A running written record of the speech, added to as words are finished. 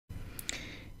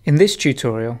In this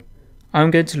tutorial, I'm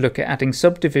going to look at adding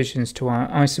subdivisions to our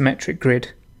isometric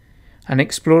grid and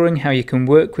exploring how you can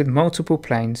work with multiple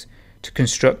planes to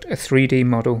construct a 3D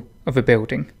model of a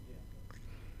building.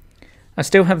 I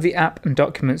still have the app and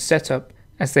documents set up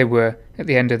as they were at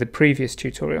the end of the previous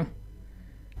tutorial.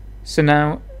 So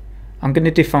now I'm going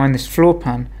to define this floor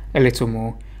plan a little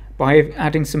more by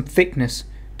adding some thickness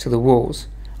to the walls,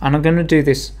 and I'm going to do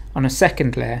this on a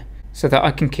second layer so that I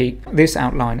can keep this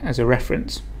outline as a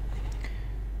reference.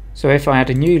 So if I add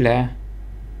a new layer,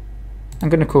 I'm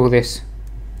going to call this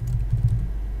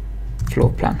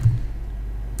floor plan.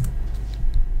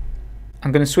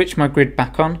 I'm going to switch my grid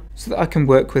back on so that I can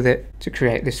work with it to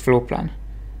create this floor plan.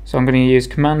 So I'm going to use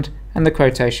Command and the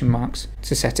quotation marks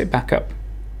to set it back up.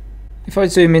 If I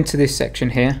zoom into this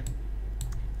section here,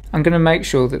 I'm going to make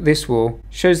sure that this wall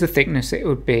shows the thickness it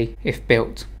would be if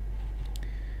built.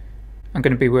 I'm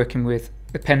going to be working with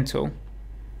the pen tool,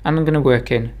 and I'm going to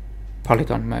work in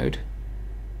polygon mode.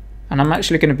 And I'm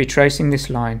actually going to be tracing this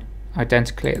line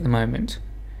identically at the moment.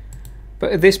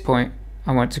 But at this point,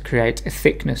 I want to create a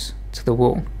thickness to the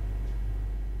wall.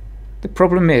 The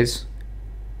problem is,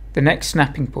 the next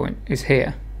snapping point is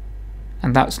here,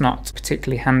 and that's not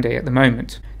particularly handy at the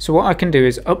moment. So what I can do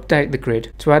is update the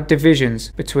grid to add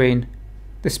divisions between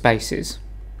the spaces,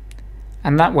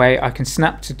 and that way I can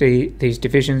snap to these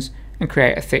divisions and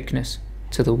create a thickness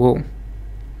to the wall.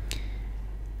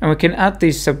 And we can add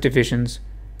these subdivisions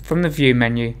from the View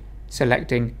menu,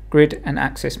 selecting Grid and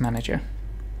Access Manager.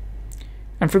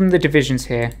 And from the divisions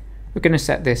here, we're going to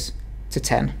set this to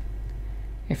 10.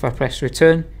 If I press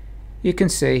Return, you can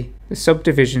see the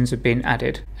subdivisions have been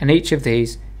added, and each of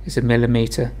these is a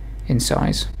millimeter in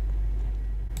size.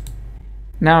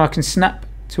 Now I can snap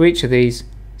to each of these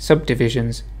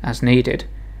subdivisions as needed.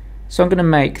 So I'm going to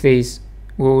make these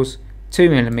walls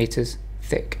 2 millimeters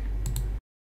thick.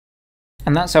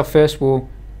 And that's our first wall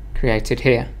created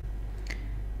here.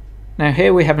 Now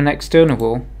here we have an external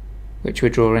wall which we're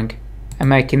drawing and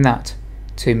making that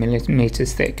 2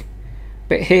 millimeters thick.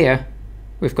 But here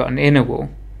we've got an inner wall.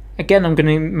 Again, I'm going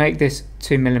to make this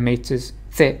 2 millimeters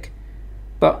thick,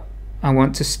 but I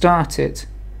want to start it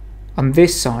on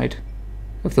this side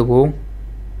of the wall.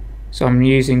 So I'm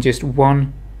using just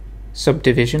one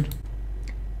subdivision,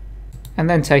 and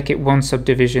then take it one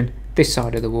subdivision this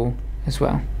side of the wall as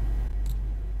well.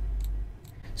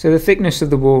 So the thickness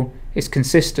of the wall is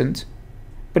consistent,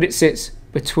 but it sits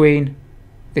between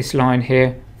this line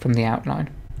here from the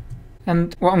outline.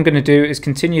 And what I'm going to do is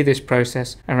continue this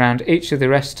process around each of the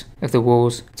rest of the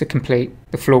walls to complete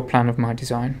the floor plan of my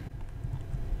design.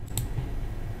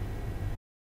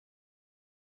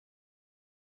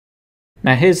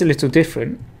 Now here's a little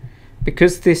different.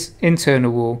 Because this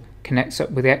internal wall connects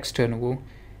up with the external wall,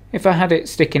 if I had it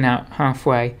sticking out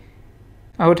halfway,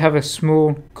 I would have a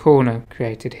small corner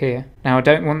created here. Now I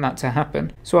don't want that to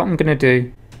happen, so what I'm going to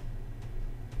do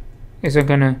is I'm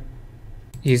going to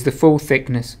use the full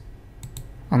thickness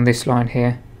on this line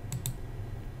here,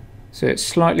 so it's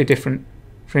slightly different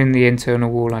from the internal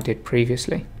wall I did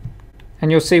previously.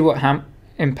 And you'll see what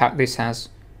impact this has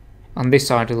on this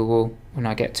side of the wall when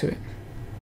I get to it.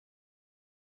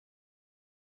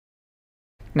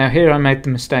 Now here I made the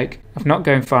mistake of not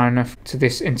going far enough to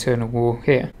this internal wall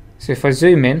here. So if I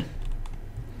zoom in,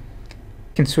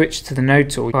 I can switch to the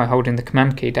node tool by holding the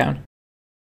command key down.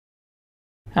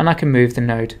 And I can move the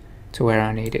node to where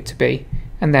I need it to be,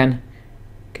 and then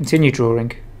continue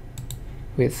drawing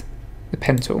with the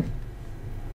pen tool.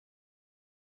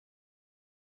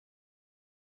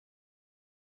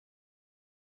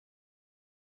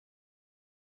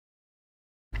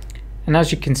 And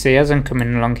as you can see, as I'm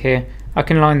coming along here, I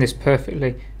can line this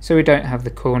perfectly so we don't have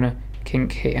the corner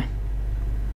kink here.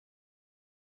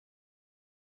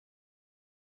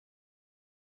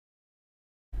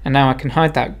 And now I can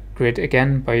hide that grid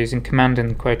again by using Command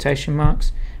and quotation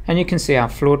marks, and you can see our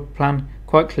floor plan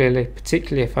quite clearly,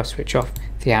 particularly if I switch off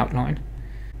the outline.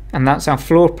 And that's our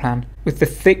floor plan with the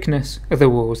thickness of the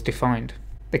walls defined.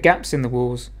 The gaps in the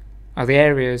walls are the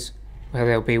areas where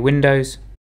there'll be windows,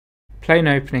 plain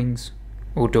openings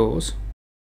or doors.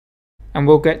 And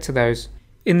we'll get to those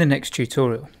in the next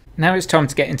tutorial. Now it's time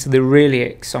to get into the really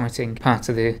exciting part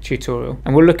of the tutorial,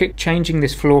 and we'll look at changing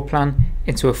this floor plan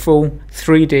into a full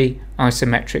 3D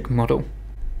isometric model.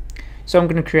 So I'm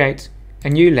going to create a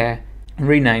new layer and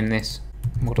rename this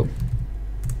model.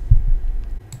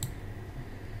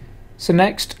 So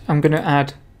next I'm going to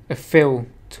add a fill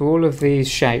to all of these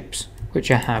shapes which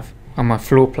I have on my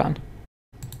floor plan.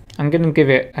 I'm going to give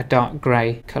it a dark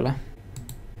grey colour,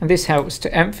 and this helps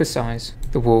to emphasise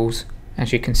the walls,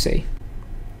 as you can see.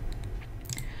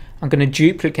 I'm going to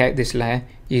duplicate this layer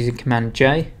using Command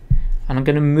J, and I'm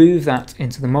going to move that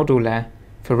into the model layer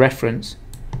for reference,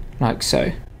 like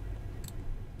so.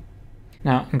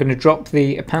 Now I'm going to drop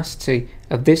the opacity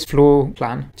of this floor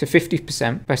plan to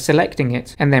 50% by selecting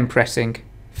it and then pressing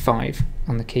 5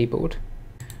 on the keyboard.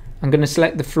 I'm going to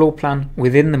select the floor plan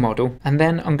within the model, and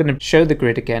then I'm going to show the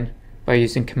grid again by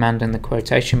using Command and the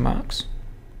quotation marks.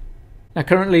 Now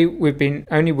currently we've been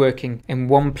only working in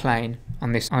one plane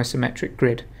on this isometric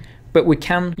grid, but we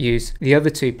can use the other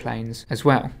two planes as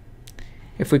well.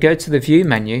 If we go to the View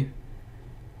menu,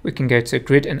 we can go to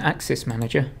Grid and Axis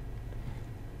Manager,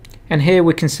 and here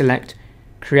we can select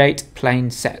Create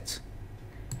Plane Set.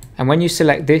 And when you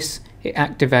select this, it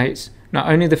activates not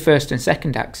only the first and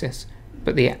second axis,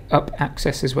 but the up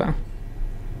axis as well.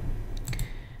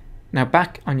 Now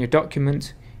back on your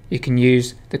document, you can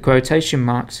use the quotation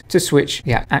marks to switch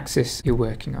the axis you're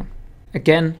working on.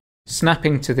 Again,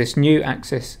 snapping to this new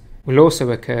axis will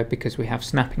also occur because we have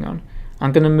snapping on.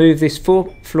 I'm going to move this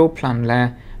floor plan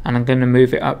layer, and I'm going to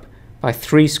move it up by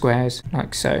 3 squares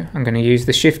like so. I'm going to use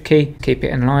the Shift key, keep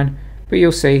it in line, but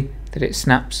you'll see that it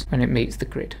snaps when it meets the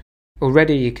grid.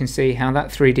 Already you can see how that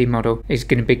 3D model is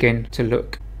going to begin to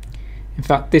look. In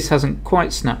fact, this hasn't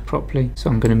quite snapped properly, so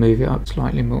I'm going to move it up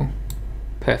slightly more.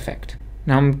 Perfect.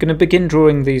 Now I'm going to begin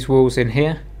drawing these walls in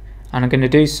here, and I'm going to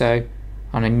do so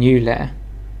on a new layer.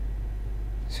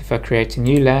 So if I create a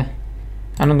new layer,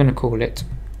 and I'm going to call it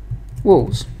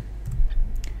Walls.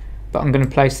 But I'm going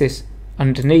to place this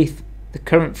underneath the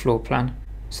current floor plan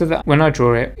so that when I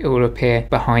draw it, it will appear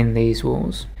behind these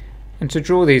walls. And to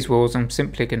draw these walls, I'm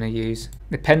simply going to use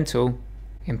the pen tool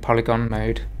in polygon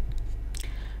mode.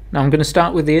 Now I'm going to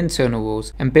start with the internal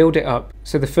walls and build it up,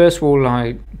 so the first wall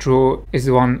I draw is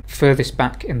the one furthest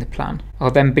back in the plan. I'll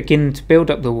then begin to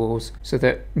build up the walls so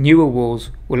that newer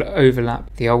walls will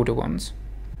overlap the older ones.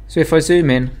 So if I zoom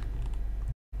in,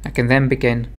 I can then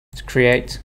begin to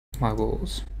create my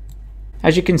walls.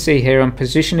 As you can see here, I'm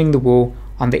positioning the wall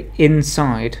on the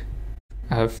inside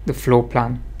of the floor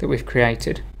plan that we've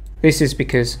created. This is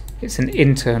because it's an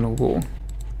internal wall.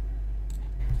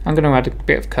 I'm going to add a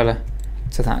bit of colour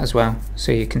to that as well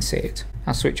so you can see it.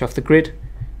 I'll switch off the grid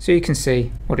so you can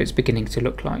see what it's beginning to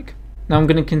look like. Now I'm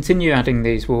going to continue adding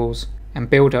these walls and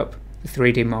build up the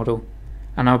 3D model,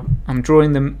 and I'm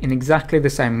drawing them in exactly the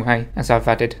same way as I've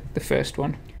added the first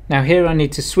one. Now here I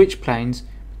need to switch planes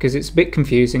because it's a bit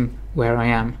confusing where I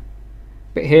am.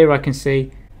 But here I can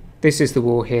see this is the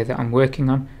wall here that I'm working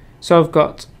on, so I've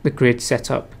got the grid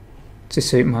set up to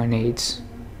suit my needs.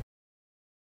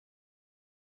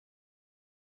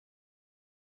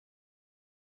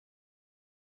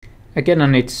 Again, I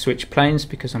need to switch planes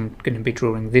because I'm going to be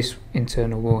drawing this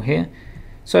internal wall here,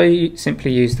 so you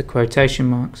simply use the quotation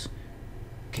marks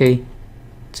key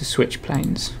to switch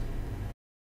planes.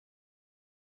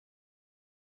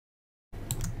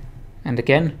 And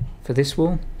again, for this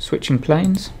wall, switching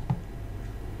planes.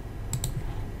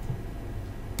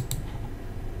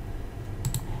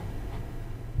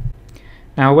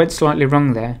 Now I went slightly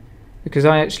wrong there because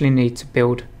I actually need to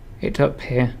build it up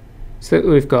here so that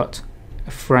we've got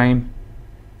a frame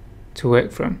to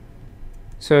work from.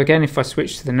 So again, if I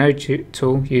switch to the node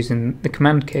tool using the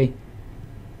command key,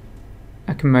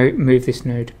 I can move this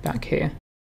node back here,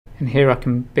 and here I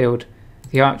can build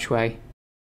the archway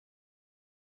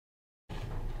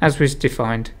as was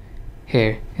defined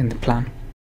here in the plan.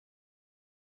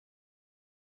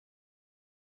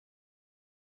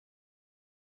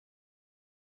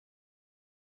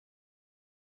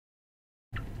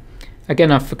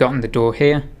 Again, I've forgotten the door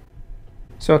here,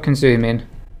 so I can zoom in,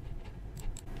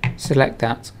 select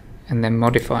that, and then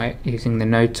modify it using the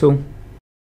node tool.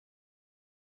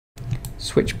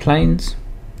 Switch planes.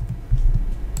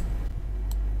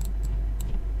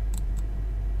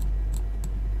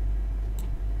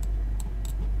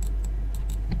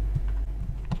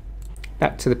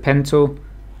 Back to the pen tool,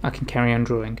 I can carry on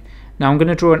drawing. Now I'm going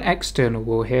to draw an external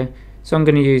wall here, so I'm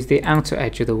going to use the outer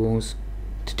edge of the walls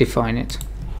to define it.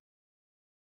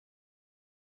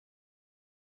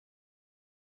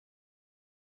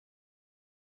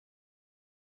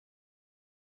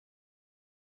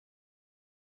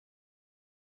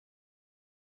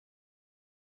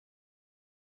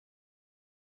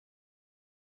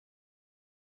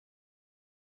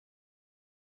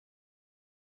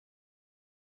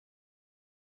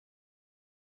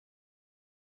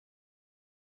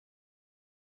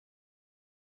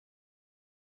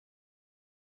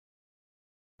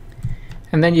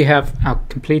 And then you have our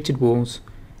completed walls,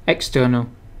 external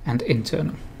and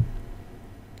internal.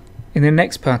 In the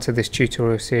next part of this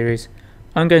tutorial series,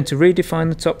 I'm going to redefine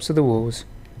the tops of the walls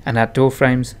and add door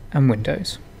frames and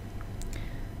windows.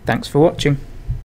 Thanks for watching.